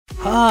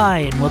Hi,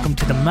 and welcome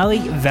to the Murray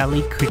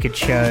Valley Cricket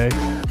Show.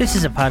 This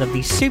is a part of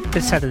the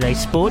Super Saturday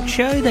Sports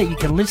Show that you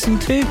can listen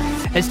to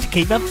as to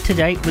keep up to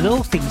date with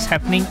all things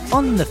happening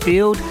on the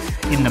field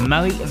in the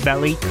Murray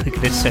Valley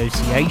Cricket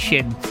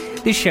Association.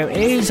 This show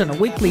airs on a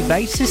weekly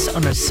basis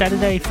on a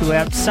Saturday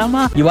throughout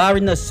summer. You are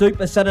in the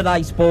Super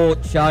Saturday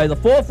Sports Show, the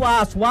fourth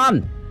last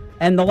one,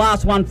 and the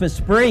last one for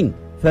spring.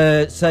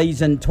 For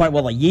season 20,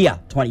 well, a year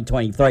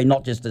 2023,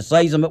 not just a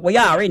season, but we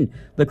are in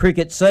the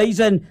cricket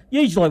season.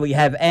 Usually we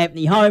have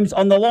Anthony Holmes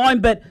on the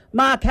line, but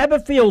Mark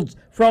Haberfield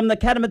from the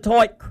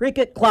Catamatite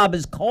Cricket Club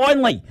has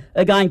kindly,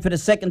 again for the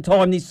second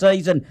time this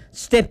season,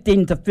 stepped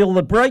in to fill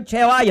the breach.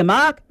 How are you,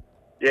 Mark?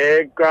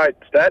 Yeah, great,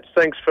 Stats.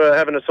 Thanks for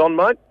having us on,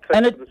 mate.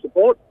 Thanks for the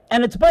support.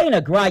 And it's been a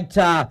great,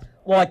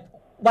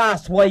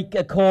 last week,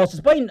 of course, it's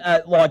been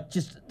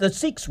just the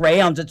 6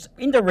 rounds. It's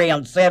into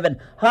round 7,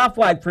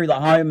 halfway through the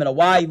home and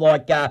away.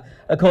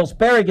 Of course,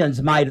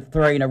 Berrigan's made it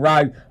 3 in a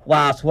row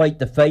last week,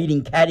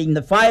 defeating Cadding.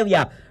 The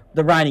failure,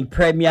 the reigning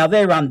premier,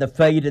 they're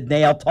undefeated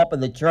now, top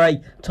of the tree.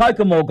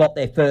 Tokemore got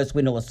their first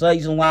win of the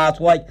season last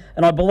week,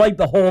 and I believe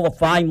the Hall of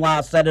Fame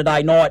last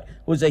Saturday night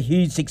was a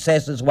huge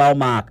success as well,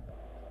 Mark.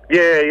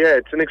 Yeah,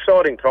 it's an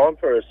exciting time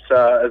for us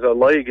as a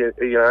league,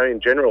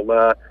 in general.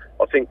 I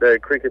think the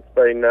cricket's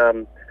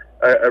been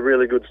a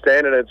really good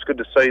standard. It's good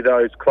to see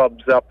those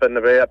clubs up and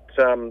about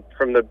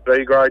from the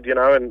B grade,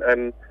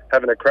 and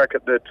having a crack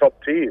at the top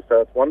tier.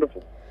 So it's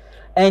wonderful.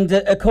 And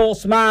of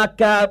course, Mark,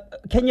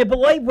 can you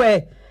believe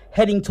we're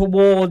heading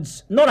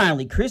towards not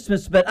only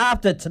Christmas, but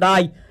after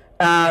today,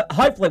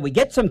 hopefully we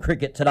get some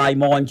cricket today,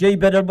 mind you,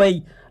 but it'll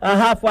be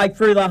halfway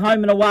through the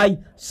home and away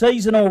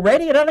season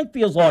already. It only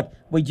feels like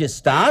we just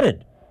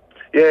started.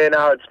 Yeah,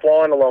 no, it's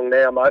flying along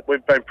now, mate.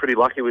 We've been pretty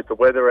lucky with the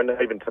weather, and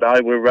even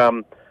today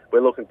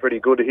we're looking pretty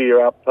good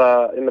here up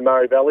in the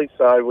Murray Valley.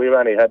 So we've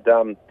only had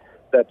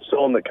that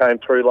storm that came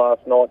through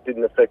last night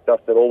didn't affect us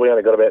at all. We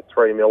only got about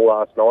 3 mil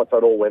last night, so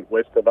it all went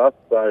west of us.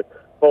 So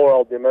poor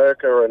old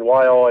Numurkah and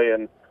Waiai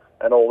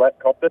and all that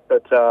copped it.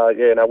 But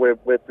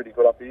we're pretty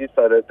good up here.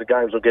 So the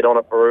games will get on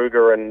at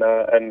Barooga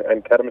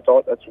and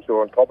Catamatite, that's for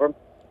sure, and Cobram.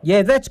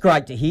 Yeah, that's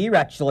great to hear,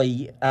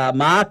 actually,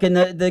 Mark. And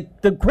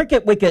the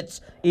cricket wickets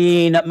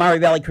in Murray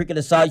Valley Cricket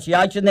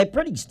Association, they're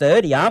pretty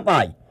sturdy, aren't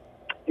they?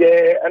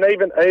 Yeah, and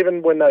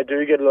even when they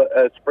do get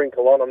a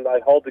sprinkle on them, they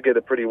hold together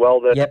pretty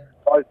well.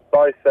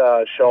 Both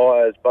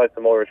shires, both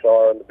the Moira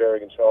Shire and the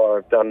Berrigan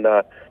Shire, have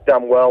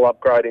done well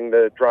upgrading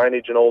the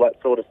drainage and all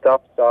that sort of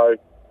stuff. So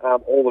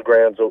all the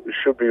grounds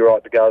should be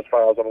right to go as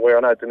far as I'm aware. I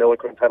know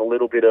Deniliquin's had a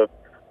little bit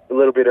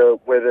of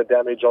weather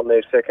damage on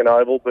their second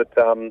oval, but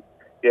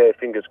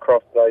fingers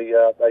crossed they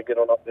get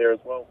on up there as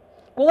well.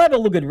 We'll have a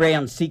look at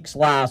round 6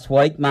 last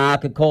week,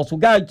 Mark. Of course, we'll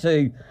go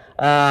to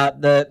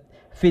the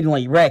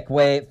Finley Rec,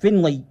 where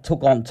Finley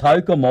took on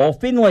Tokemore.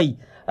 Finley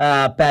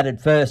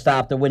batted first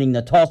after winning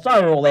the toss. They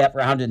were all out for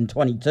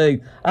 122.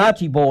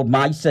 Archibald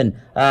Mason,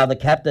 the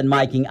captain,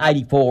 making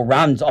 84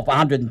 runs off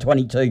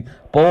 122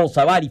 balls,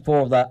 so 84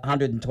 of the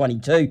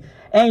 122.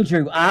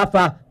 Andrew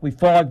Arthur with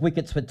 5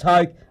 wickets for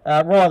Toke.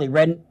 Riley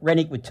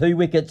Rennick with 2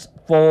 wickets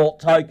for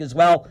Toke as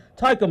well.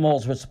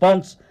 Tokemore's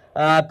response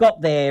got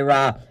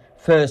their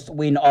first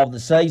win of the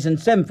season,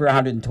 7 for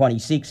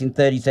 126 in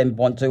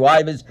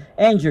 37.2 overs.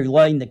 Andrew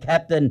Lean, the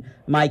captain,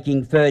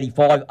 making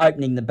 35,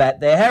 opening the bat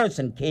there.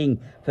 Harrison King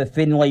for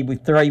Finley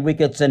with 3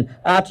 wickets, and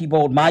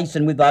Archibald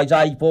Mason with those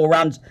 84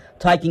 runs,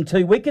 taking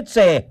 2 wickets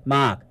there,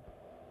 Mark.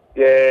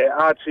 Yeah,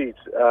 Archie's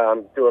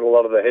doing a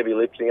lot of the heavy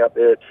lifting up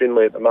there at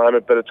Finley at the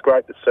moment, but it's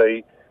great to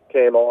see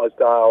Cam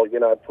Isdale,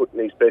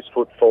 putting his best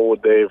foot forward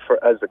there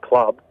as a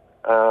club.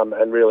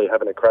 And really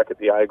having a crack at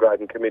the A grade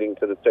and committing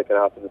to the second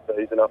half of the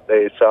season up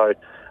there. So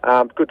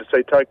good to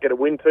see Toke get a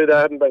win too. They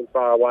haven't been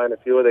far away in a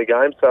few of their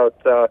games, so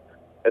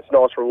it's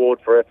nice reward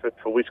for effort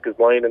for Whiskers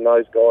Lean and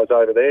those guys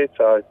over there.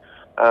 So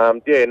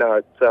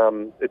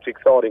it's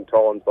exciting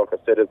times, like I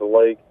said, as a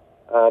league,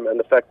 and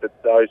the fact that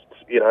those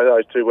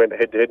two went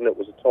head to head and it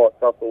was a tight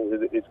couple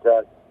is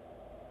great.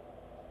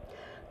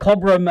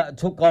 Cobram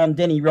took on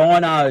Denny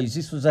Rhinos.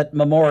 This was at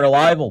Memorial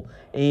Oval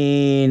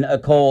in,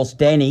 of course,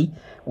 Denny,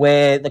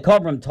 where the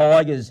Cobram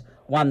Tigers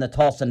won the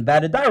toss and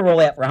batted. They were all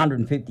out for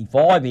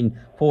 155 in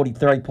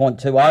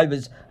 43.2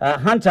 overs.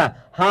 Hunter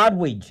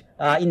Hardwidge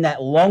in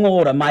that long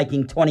order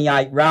making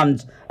 28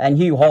 runs, and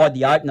Hugh Hyde,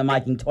 the opener,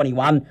 making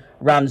 21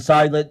 runs.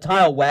 So the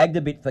tail wagged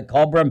a bit for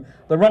Cobram.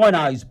 The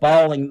Rhinos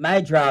bowling,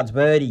 Majrad's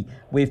birdie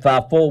with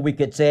 4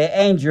 wickets there.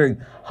 Andrew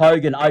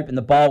Hogan opened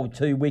the bowl with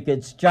 2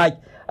 wickets. Jake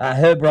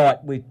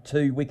Herbright with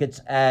 2 wickets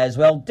as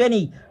well.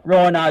 Denny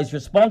Rhinos'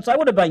 response, they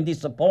would have been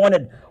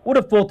disappointed. Would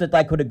have thought that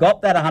they could have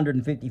got that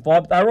 155,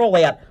 but they were all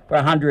out for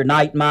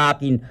 108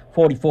 mark in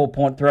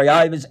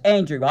 44.3 overs.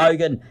 Andrew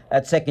Hogan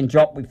at second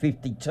drop with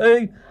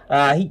 52.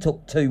 He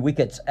took 2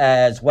 wickets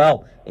as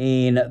well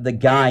in the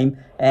game.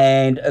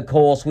 And, of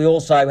course, we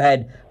also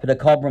had, for the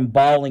Cobram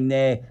bowling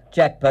there,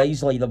 Jack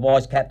Beasley, the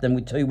vice-captain,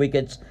 with 2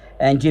 wickets,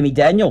 and Jimmy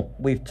Daniel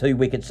with 2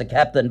 wickets, the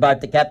captain. Both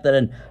the captain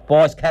and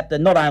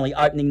vice-captain not only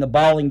opening the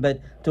bowling,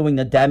 but doing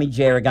the damage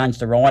there against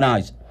the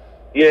Rhinos.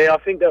 Yeah,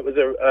 I think that was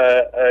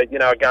a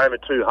game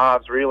of two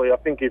halves, really. I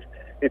think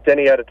if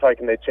Denny had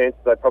taken their chances,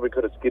 they probably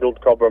could have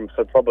skittled Cobram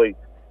for probably,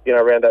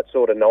 around that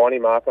sort of 90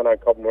 mark. I know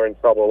Cobram were in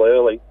trouble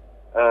early.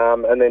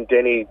 And then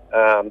Denny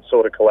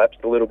sort of collapsed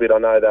a little bit. I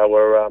know they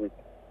were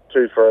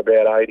 2 for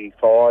about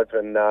 85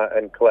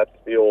 and collapsed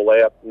the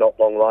all-out not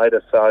long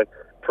later. So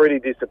pretty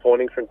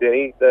disappointing from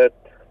Denny.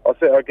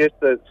 I guess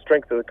the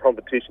strength of the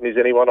competition is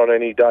anyone on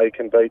any day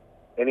can beat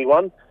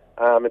anyone.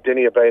 And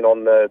Denny have been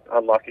on the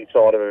unlucky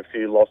side of a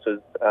few losses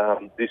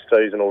this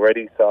season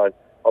already, so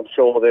I'm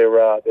sure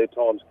their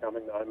time's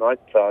coming though, mate.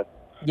 So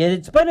yeah,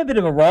 it's been a bit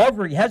of a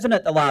rivalry, hasn't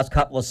it, the last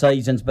couple of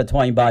seasons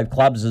between both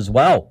clubs as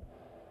well?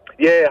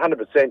 Yeah, 100%.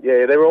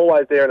 Yeah, they're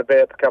always there and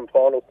about to come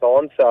final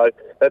time, so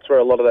that's where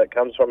a lot of that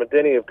comes from. And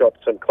Denny have got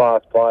some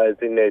class players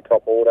in their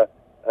top order,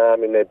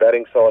 in their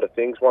batting side of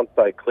things. Once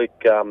they click,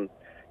 it'll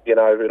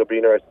be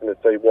interesting to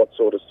see what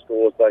sort of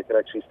scores they can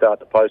actually start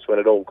to post when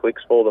it all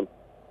clicks for them.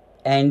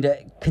 And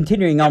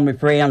continuing on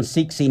with round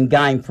 6 in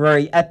game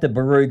 3 at the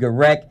Barooga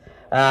Rec,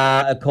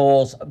 of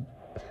course,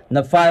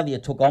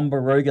 Nephalia took on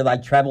Barooga.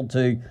 They travelled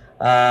to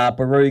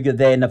Barooga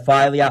there,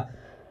 Nephalia.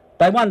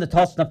 They won the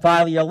toss,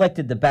 Nephalia,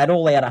 elected the bat,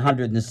 all out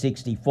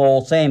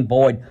 164. Sam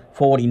Boyd,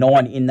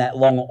 49 in that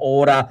long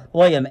order.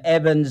 Liam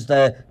Evans,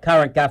 the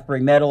current Guthrie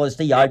medalist,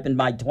 he opened,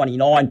 made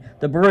 29.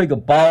 The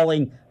Barooga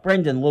bowling,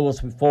 Brendan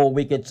Lewis with 4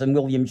 wickets and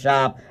William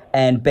Sharp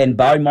and Ben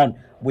Beaumont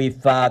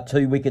with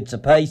 2 wickets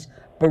apiece.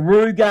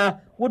 Barooga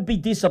would be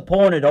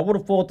disappointed. I would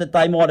have thought that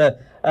they might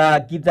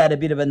have give that a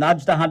bit of a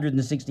nudge to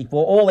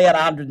 164. All out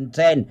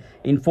 110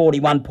 in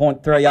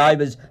 41.3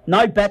 overs.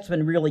 No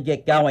batsmen really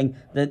get going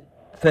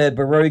for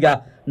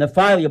Barooga.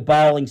 Nephalia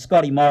bowling,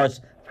 Scotty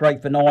Morris 3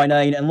 for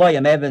 19 and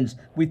Liam Evans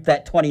with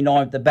that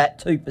 29 at the bat,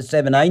 2 for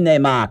 17 there,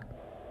 Mark.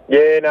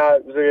 Yeah, no,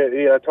 it was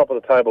a top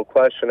of the table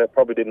clash and it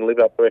probably didn't live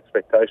up to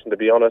expectation, to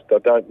be honest. I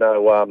don't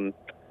know. I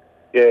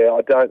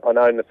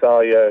know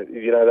Nephalia,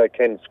 they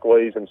can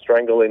squeeze and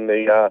strangle in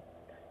the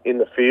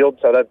field,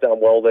 so they've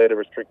done well there to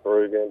restrict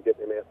Barooga and get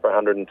them out for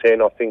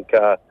 110. I think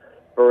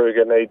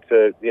Barooga need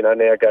to,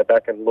 now go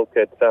back and look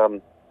at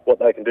what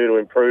they can do to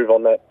improve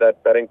on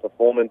that batting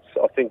performance.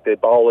 I think their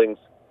bowling's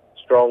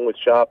strong with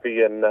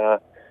Sharpie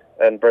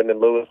and Brendan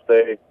Lewis.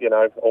 They're,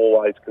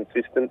 always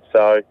consistent.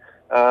 So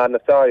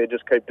Nephalia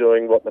just keep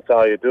doing what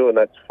Nephalia do, and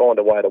that's find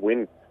a way to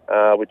win,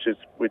 which is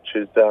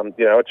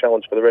a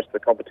challenge for the rest of the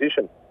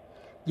competition.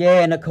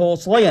 Yeah, and of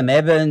course, Liam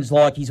Evans,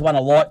 he's won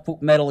a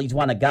Lightfoot medal, he's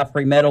won a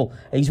Guthrie medal.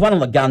 He's one of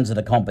the guns of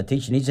the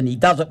competition, isn't he? He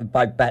does it with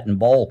both bat and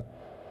ball.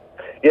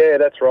 Yeah,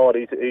 that's right.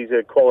 He's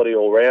a quality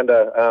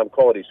all-rounder,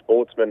 quality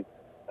sportsman.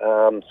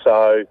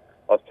 So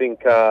I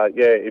think,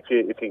 if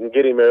you can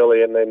get him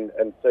early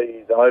and see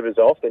his overs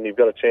off, then you've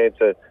got a chance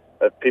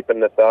of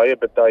pipping Nephalia.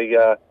 But they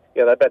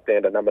bat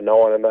down to number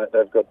 9 and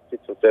they've got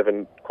 6 or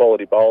 7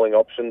 quality bowling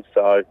options.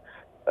 So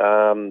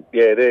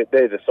they're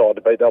the side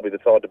to beat. They'll be the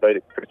side to beat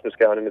at Christmas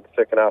going into the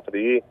second half of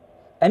the year.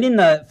 And in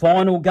the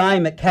final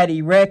game at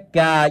Caddy Rec,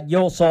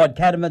 your side,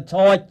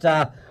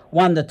 Catamatite,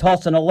 won the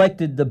toss and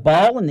elected the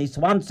bowl, and this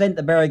one sent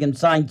the Berrigan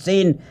Saints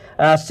in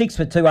 6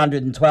 for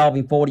 212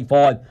 in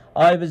 45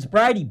 overs.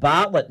 Brady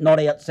Bartlett not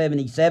out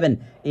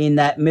 77 in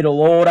that middle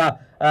order.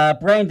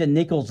 Brandon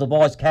Nichols, the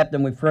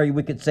vice-captain, with 3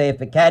 wickets there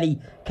for Caddy.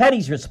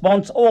 Caddy's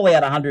response, all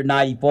out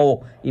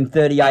 184 in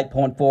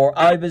 38.4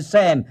 overs.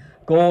 Sam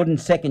Gordon,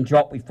 second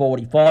drop with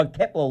 45.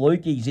 Kepler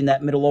Lukey's in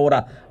that middle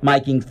order,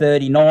 making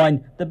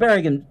 39. The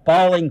Berrigan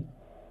bowling,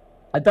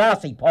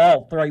 Darcy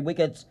Pyle, 3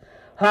 wickets.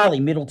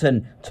 Harley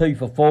Middleton, 2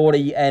 for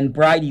 40. And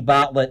Brady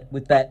Bartlett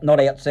with that not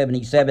out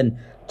 77,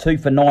 2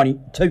 for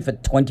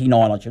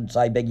 29, I should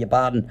say, beg your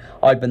pardon,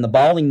 opened the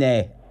bowling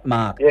there,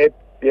 Mark.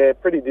 Yeah,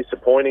 pretty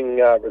disappointing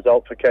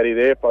result for Caddy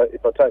there.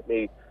 If I take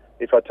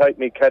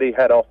me Caddy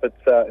hat off,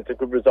 it's a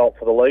good result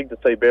for the league to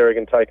see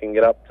Berrigan taking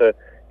it up to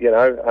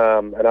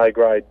an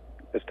A-grade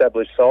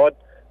established side.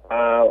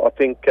 I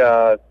think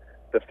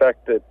the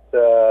fact that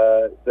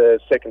the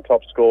second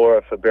top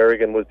scorer for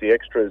Berrigan was the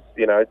extras,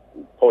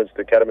 points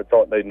to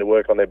Catamatite needing to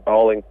work on their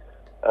bowling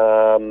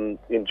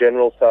in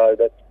general. So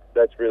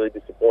that's really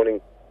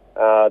disappointing.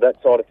 That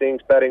side of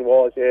things, batting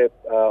wise,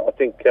 I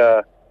think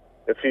a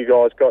few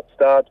guys got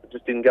starts but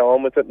just didn't go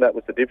on with it, and that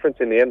was the difference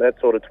in the end. That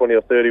sort of 20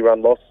 or 30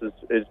 run loss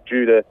is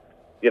due to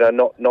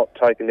not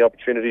taking the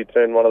opportunity to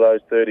turn one of those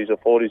 30s or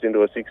 40s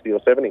into a 60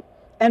 or 70.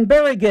 And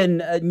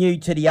Berrigan, new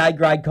to the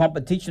A-grade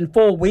competition,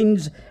 4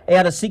 wins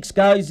out of 6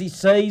 goes this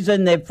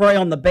season. They're 3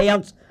 on the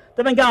bounce.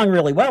 They've been going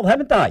really well,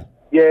 haven't they?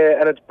 Yeah,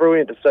 and it's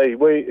brilliant to see.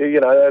 We,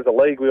 as a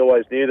league, we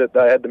always knew that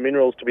they had the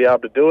minerals to be able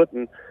to do it,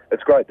 and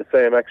it's great to see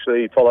them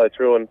actually follow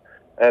through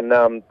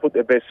and put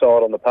their best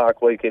side on the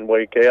park week in,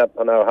 week out.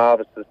 I know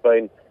harvest has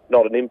been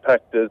not an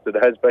impact as it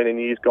has been in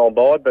years gone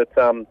by, but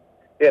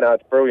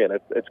it's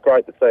brilliant. It's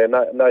great to see, and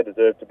they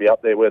deserve to be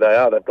up there where they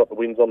are. They've got the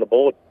wins on the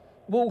board.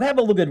 We'll have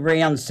a look at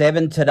round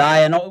 7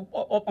 today, and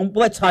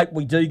let's hope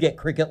we do get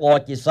cricket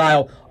like you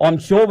say. I'm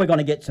sure we're going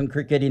to get some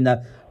cricket in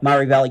the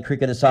Murray Valley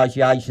Cricket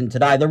Association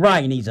today. The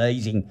rain is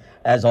easing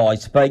as I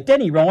speak.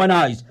 Denny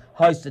Rhinos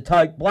host the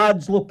Toke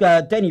Bloods. Look,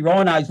 Denny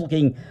Rhino's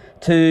looking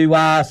to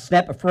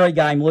snap a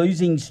 3-game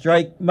losing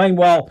streak.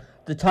 Meanwhile,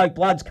 the Toke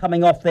Bloods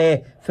coming off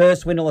their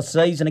first win of the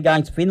season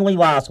against Finley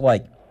last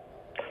week.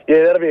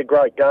 Yeah, that'll be a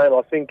great game.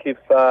 I think if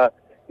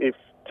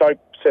Toke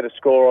set a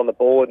score on the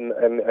board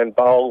and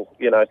bowl,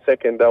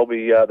 second, they'll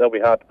be hard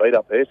to beat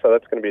up there. So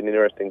that's going to be an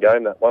interesting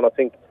game, that one. I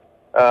think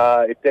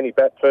if Denny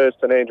bat first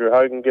and Andrew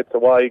Hogan gets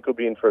away, he could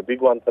be in for a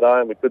big one today,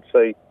 and we could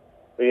see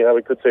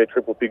a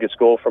triple figure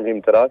score from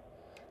him today.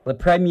 The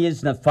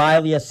Premiers,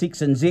 Nephalia,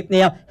 6-0.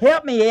 Now,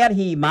 help me out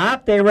here,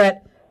 Mark. They're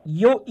at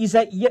is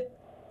it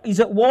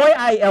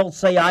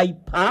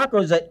YALCA Park or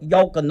is it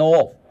Yalka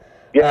North?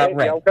 Yeah,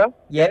 Yalka.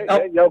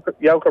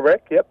 Yalka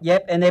Rec, yep.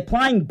 Yep, and they're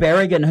playing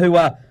Berrigan, who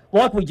are,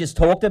 like we just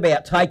talked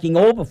about, taking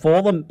all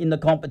before them in the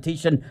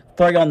competition,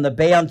 3 on the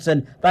bounce,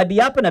 and they'd be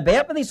up and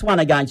about for this one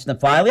against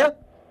Nephalia.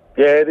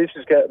 Yeah, this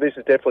is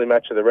definitely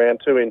match of the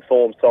round. 2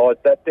 informed sides.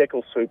 That deck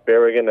will suit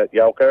Berrigan at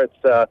Yalka.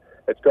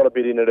 It's got a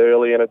bit in it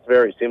early, and it's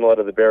very similar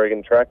to the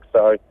Berrigan track.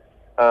 So,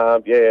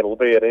 it'll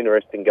be an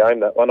interesting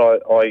game, that one.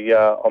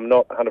 I'm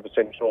not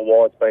 100% sure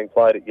why it's being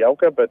played at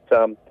Yalka, but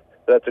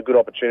that's a good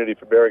opportunity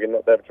for Berrigan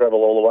not to have to travel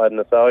all the way to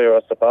Nathalia,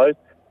 I suppose.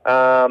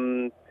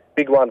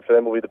 Big one for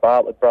them will be the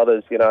Bartlett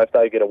brothers. If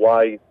they get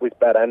away with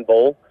bat and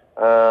ball,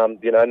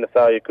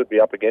 Nathalia could be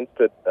up against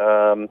it.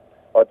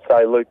 I'd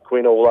say Luke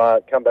Quinn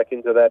will come back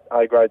into that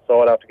A-grade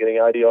side after getting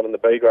 80 on in the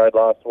B-grade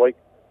last week.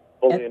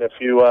 Bullying a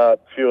few of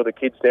the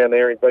kids down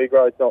there in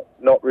B-grade,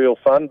 not real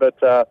fun, but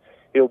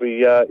he'll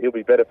be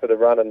better for the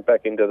run and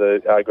back into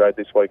the A-grade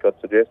this week, I'd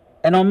suggest.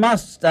 And I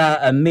must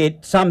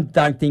admit, some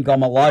don't think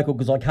I'm a local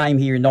because I came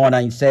here in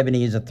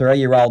 1970 as a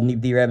 3-year-old and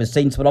lived here ever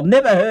since, but I've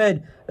never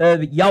heard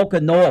of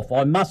Yalka North,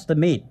 I must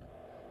admit.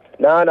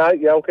 No,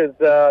 Yalka's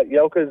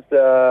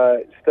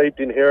steeped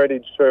in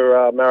heritage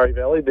for Murray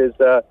Valley.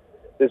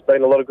 There's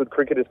been a lot of good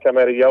cricketers come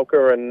out of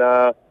Yalka, and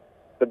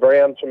the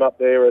Browns from up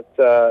there at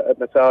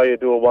Nathalia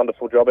do a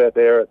wonderful job out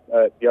there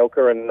at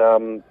Yalka. And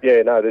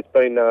there's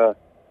been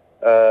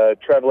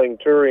travelling,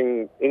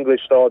 touring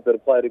English sides that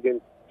have played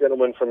against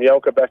gentlemen from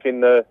Yalka back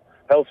in the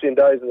halcyon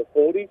days of the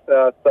 40s.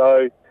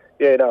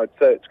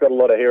 It's got a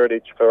lot of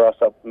heritage for us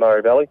up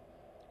Murray Valley.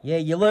 Yeah,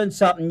 you learn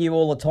something new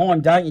all the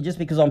time, don't you? Just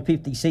because I'm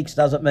 56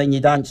 doesn't mean you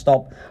don't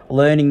stop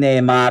learning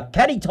there, Mark.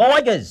 Caddy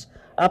Tigers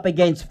up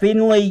against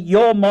Finley.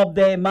 Your mob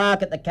there,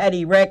 Mark, at the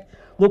Caddy Rec.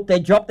 Look,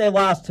 they dropped their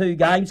last 2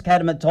 games,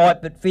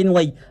 Cadamatight, but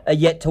Finley are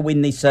yet to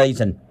win this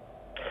season.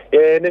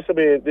 Yeah, and this will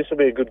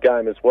be a good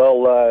game as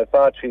well. If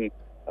Archie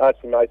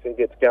Mason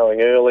gets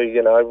going early,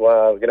 we're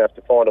going to have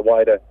to find a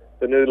way to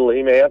noodle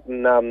him out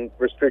and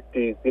restrict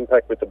his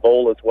impact with the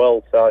ball as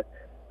well. So,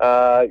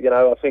 I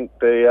think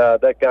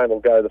that game will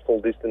go the full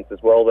distance as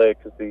well there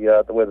because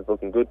the weather's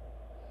looking good.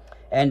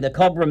 And the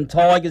Cobram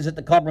Tigers at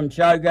the Cobram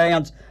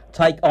Showgrounds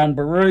take on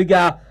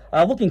Barooga,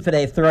 looking for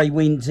their 3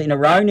 wins in a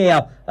row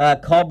now.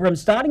 Cobram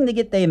starting to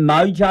get their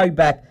mojo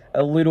back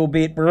a little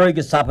bit.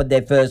 Barooga suffered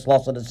their first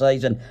loss of the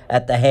season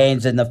at the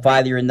hands and the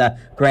failure in the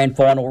grand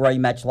final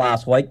rematch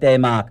last week there,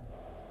 Mark.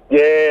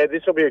 Yeah,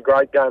 this will be a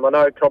great game. I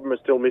know Cobram are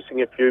still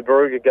missing a few.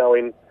 Barooga go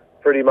in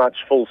pretty much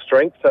full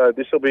strength, so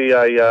this will be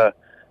a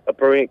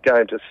brilliant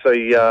game to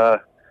see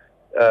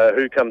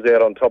who comes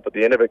out on top at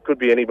the end of it. Could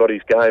be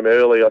anybody's game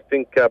early. I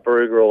think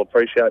Barooga will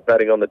appreciate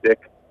batting on the deck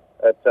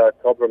at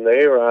Cobram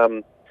there.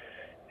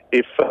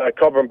 If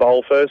Cobram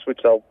bowl first, which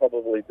they'll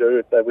probably do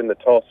if they win the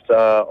toss,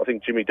 I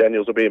think Jimmy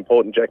Daniels will be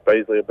important. Jack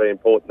Beasley will be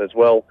important as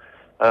well.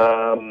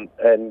 They'll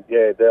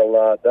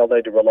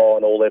need to rely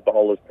on all their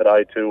bowlers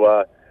today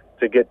to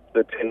get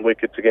the 10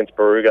 wickets against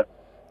Barooga.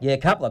 Yeah, a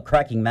couple of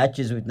cracking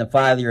matches with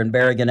Nephalia and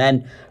Berrigan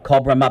and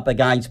Cobram up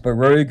against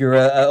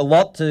Barooga. A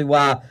lot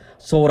to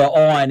sort of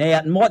iron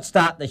out and might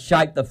start to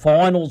shape the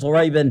finals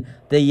or even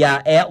the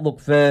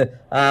outlook for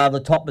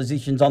the top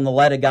positions on the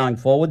ladder going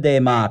forward there,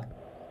 Mark.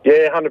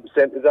 Yeah, 100%.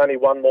 There's only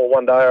one more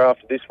one-day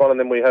after this one, and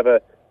then we have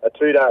a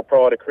 2-day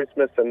prior to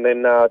Christmas and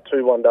then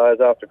 2 one-days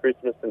after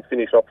Christmas and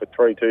finish off with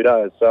 3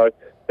 2-days. So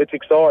it's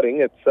exciting.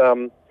 It's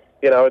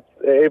it's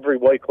every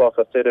week, like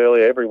I said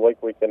earlier, every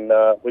week we can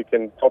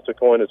toss a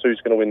coin as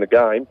who's going to win the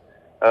game,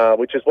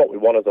 which is what we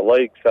want as a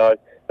league. So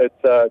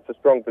it's a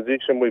strong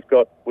position. We've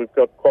got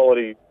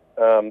quality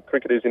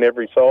cricketers in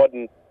every side,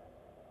 and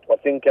I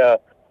think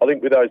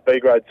with those B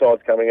grade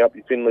sides coming up,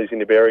 your Finleys and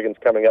your Berrigans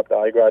coming up to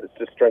A grade, it's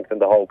just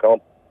strengthened the whole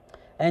comp.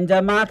 And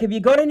Mark, have you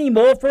got any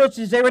more for us?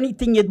 Is there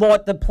anything you'd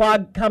like to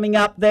plug coming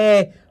up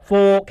there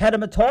for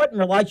Cadamatight in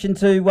relation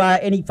to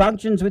any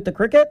functions with the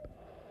cricket?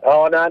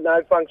 Oh,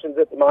 no functions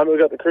at the moment. We've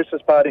got the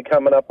Christmas party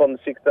coming up on the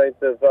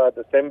 16th of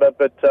December,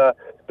 but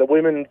the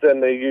women's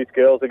and the youth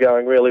girls are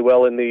going really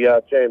well in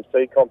the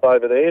GMC comp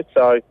over there.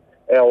 So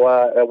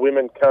our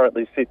women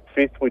currently sit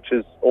 5th, which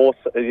is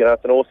awesome.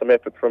 It's an awesome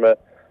effort from a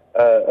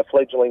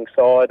fledgling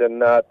side,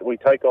 and we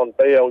take on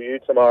BLU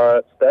tomorrow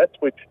at Stats,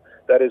 which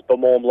that is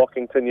Balmain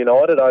Lockington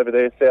United over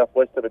there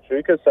southwest of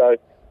Echuca. So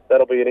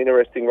that'll be an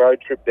interesting road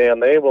trip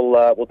down there.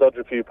 We'll dodge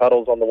a few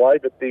puddles on the way,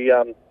 but the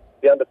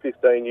under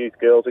 15 youth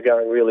girls are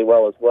going really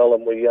well as well,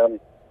 and we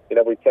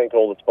thank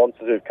all the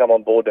sponsors who've come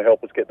on board to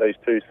help us get these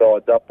 2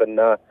 sides up, and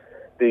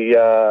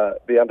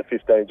the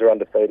under-15s are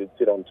undefeated,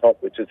 sit on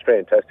top, which is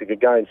fantastic.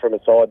 Again, from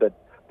a side that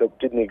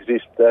didn't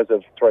exist as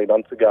of 3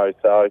 months ago.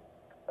 So,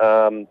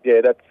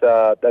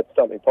 that's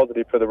something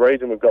positive for the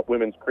region. We've got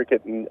women's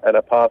cricket and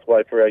a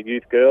pathway for our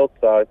youth girls.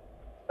 So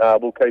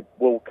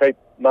we'll keep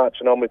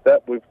marching on with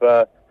that. We've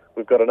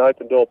got an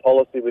open door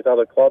policy with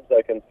other clubs.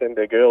 They can send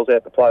their girls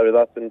out to play with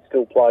us and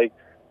still play.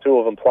 2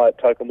 of them play at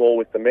Tokemore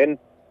with the men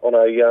on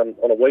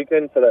a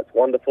weekend, so that's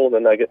wonderful. And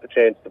then they get the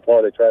chance to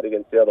play their trade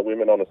against the other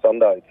women on a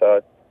Sunday.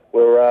 So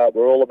we're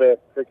all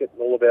about cricket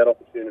and all about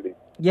opportunity.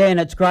 Yeah,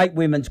 and it's great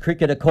women's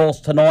cricket, of course,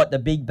 tonight, the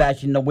Big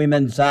Bash in the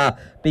Women's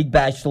Big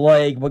Bash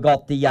League. We've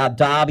got the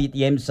derby at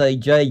the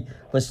MCG,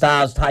 the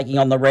Stars taking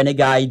on the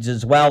Renegades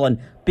as well, and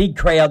big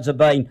crowds have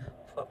been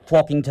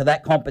flocking to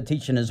that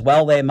competition as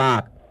well there,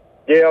 Mark.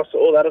 Yeah, I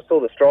saw that. I saw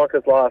the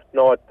Strikers last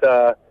night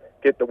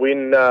get the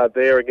win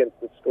there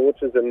against the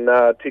Scorchers and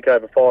tick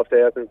over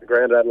 5,000 at the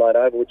Ground Adelaide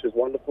Oval, which is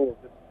wonderful.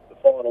 The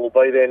final will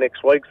be there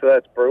next week, so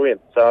that's brilliant.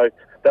 So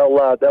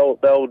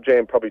they'll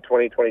jam probably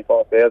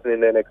 25,000 in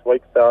there next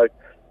week. So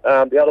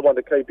the other one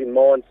to keep in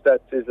mind, stats,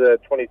 is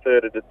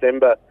 23rd of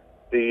December,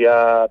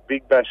 the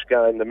Big Bash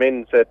game, the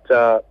men's at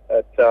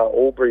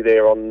Albury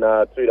there on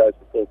 2 days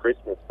before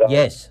Christmas. So,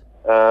 yes.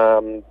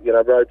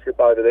 Road trip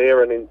over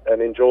there and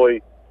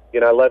enjoy.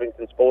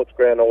 Lavington Sports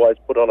Ground always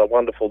put on a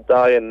wonderful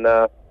day, and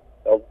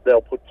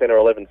they'll put 10 or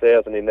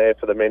 11,000 in there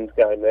for the men's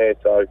game there.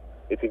 So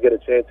if you get a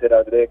chance, head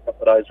over there a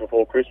couple of days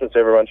before Christmas.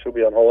 Everyone should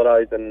be on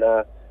holidays, and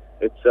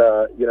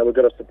we've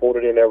got to support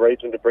it in our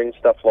region to bring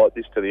stuff like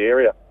this to the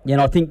area. Yeah,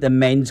 and I think the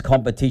men's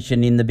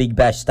competition in the Big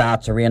Bash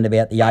starts around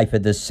about the 8th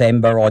of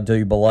December, I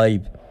do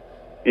believe.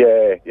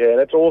 Yeah, and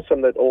it's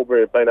awesome that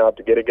Albury have been able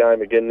to get a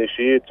game again this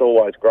year. It's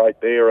always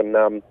great there, and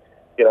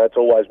it's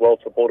always well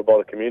supported by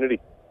the community.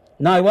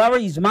 No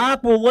worries,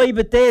 Mark. We'll leave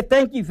it there.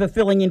 Thank you for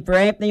filling in for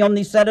Anthony on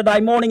this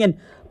Saturday morning, and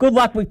good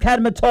luck with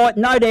Catamatite.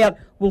 No doubt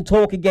we'll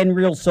talk again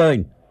real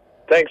soon.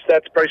 Thanks,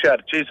 Stats. Appreciate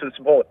it. Cheers for the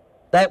support.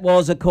 That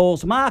was, of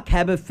course, Mark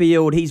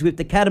Haberfield. He's with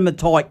the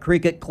Catamatite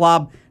Cricket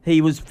Club.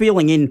 He was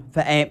filling in for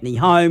Anthony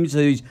Holmes,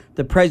 who's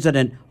the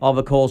president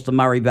of course, the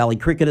Murray Valley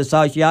Cricket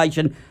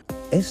Association.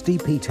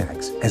 SDP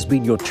Tax has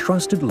been your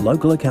trusted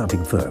local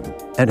accounting firm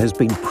and has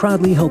been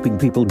proudly helping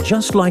people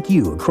just like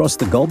you across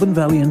the Goulburn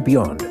Valley and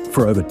beyond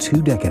for over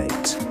 2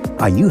 decades.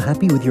 Are you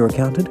happy with your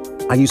accountant?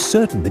 Are you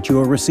certain that you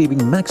are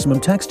receiving maximum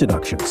tax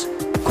deductions?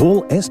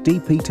 Call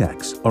SDP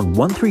Tax on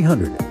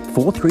 1300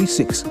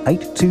 436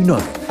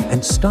 829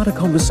 and start a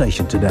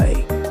conversation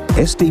today.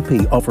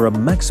 SDP offer a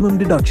maximum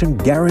deduction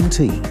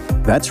guarantee.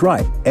 That's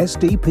right,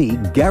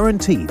 SDP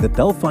guarantee that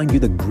they'll find you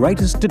the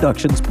greatest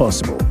deductions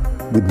possible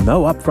with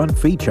no upfront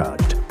fee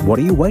charged. What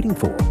are you waiting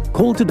for?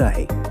 Call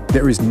today.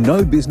 There is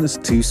no business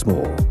too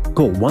small.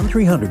 Call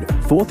 1300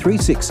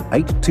 436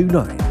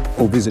 829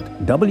 or visit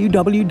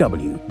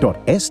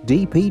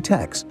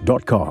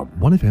www.sdptax.com.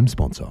 1FM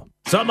sponsor.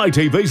 Some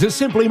ATVs are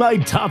simply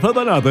made tougher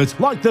than others,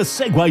 like the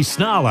Segway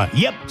Snarler.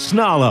 Yep,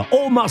 Snarler,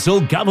 all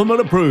muscle,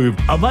 government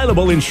approved.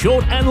 Available in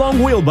short and long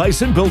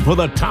wheelbase and built for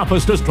the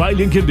toughest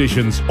Australian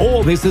conditions.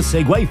 Or there's the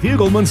Segway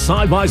Fugleman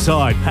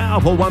side-by-side.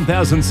 Powerful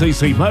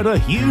 1000cc motor,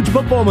 huge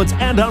performance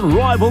and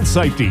unrivaled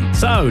safety.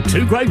 So,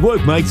 2 great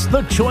workmates,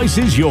 the choice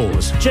is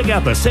yours. Check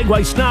out the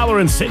Segway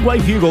Snarler and Segway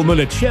Fugleman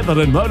at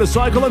Shepparton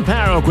Motorcycle and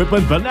Power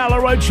Equipment, Benalla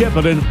Road,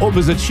 Shepparton, or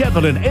visit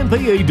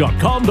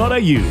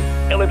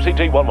sheppartonmpe.com.au.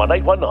 LMCT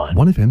 11819.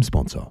 1FM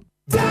sponsor.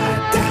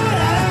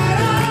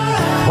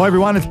 Hi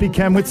everyone, it's Big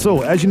Cam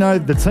Witzel. As you know,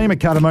 the team at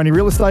Cardamone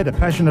Real Estate are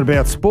passionate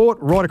about sport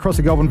right across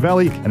the Goulburn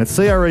Valley, and at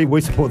CRE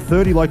we support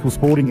 30 local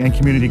sporting and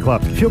community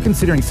clubs. If you're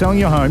considering selling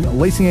your home,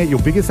 leasing out your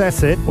biggest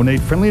asset, or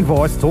need friendly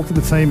advice, talk to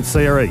the team at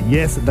CRE.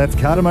 Yes, that's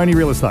Cardamone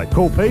Real Estate.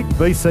 Call Pete,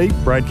 BC,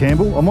 Brad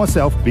Campbell, or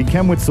myself, Big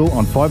Cam Witzel,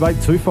 on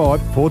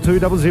 5825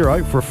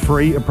 4200 for a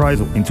free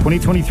appraisal. In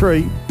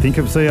 2023, think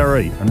of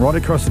CRE, and right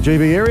across the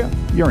GB area,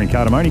 you're in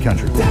Cardamone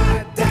country.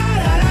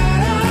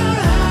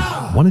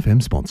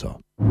 1FM sponsor.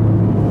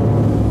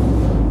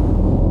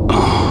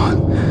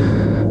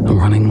 I'm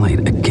running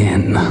late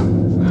again.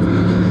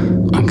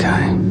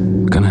 Okay,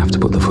 gonna have to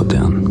put the foot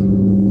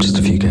down. Just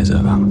a few K's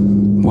over.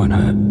 Won't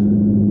hurt.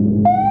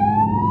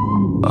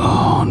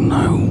 Oh,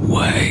 no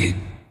way.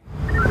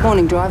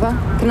 Morning, driver.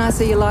 Can I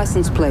see your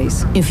license,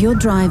 please? If you're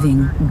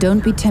driving,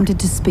 don't be tempted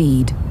to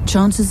speed.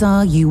 Chances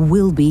are you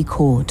will be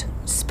caught.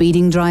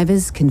 Speeding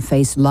drivers can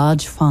face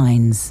large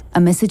fines. A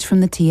message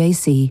from the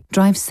TAC.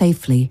 Drive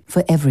safely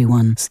for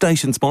everyone.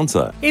 Station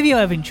sponsor. If you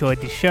have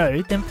enjoyed the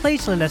show, then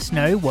please let us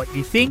know what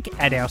you think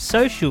at our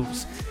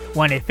socials.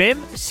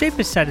 1FM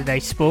Super Saturday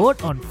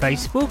Sport on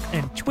Facebook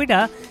and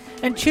Twitter,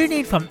 and tune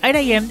in from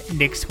 8am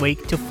next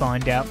week to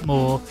find out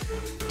more.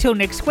 Till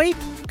next week,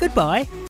 goodbye.